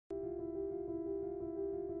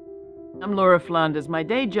I'm Laura Flanders. My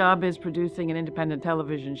day job is producing an independent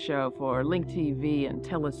television show for Link TV and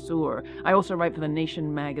Telesur. I also write for The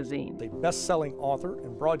Nation magazine. A best-selling author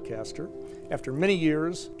and broadcaster, after many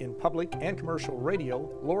years in public and commercial radio,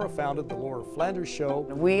 Laura founded The Laura Flanders Show.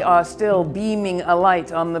 We are still beaming a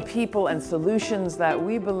light on the people and solutions that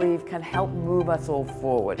we believe can help move us all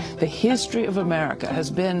forward. The history of America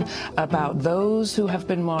has been about those who have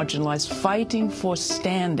been marginalized fighting for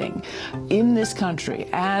standing in this country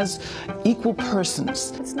as equal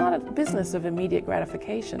persons. It's not a business of immediate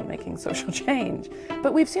gratification, making social change,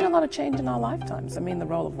 but we've seen a lot of change in our lifetimes. I mean, the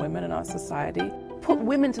role of women in our society. Put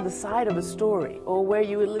women to the side of a story, or where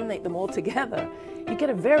you eliminate them altogether, you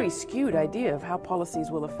get a very skewed idea of how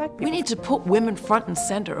policies will affect people. We need to put women front and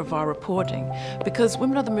center of our reporting, because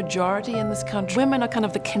women are the majority in this country. Women are kind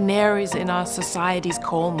of the canaries in our society's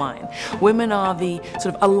coal mine. Women are the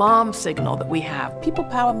sort of alarm signal that we have. People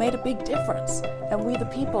power made a big difference, and we the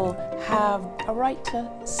people have a right to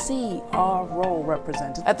see our role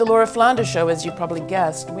represented. At the Laura Flanders Show, as you probably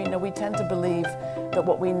guessed, we tend to believe that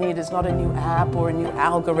what we need is not a new app or a new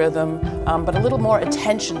algorithm, but a little more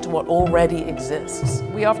attention to what already exists.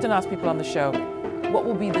 We often ask people on the show, what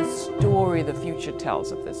will be the story the future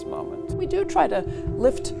tells at this moment? We do try to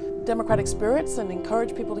lift democratic spirits and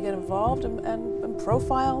encourage people to get involved and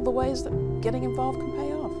profile the ways that getting involved can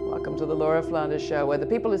pay off. Welcome to the Laura Flanders Show, where the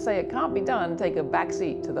people who say it can't be done take a back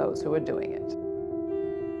seat to those who are doing it.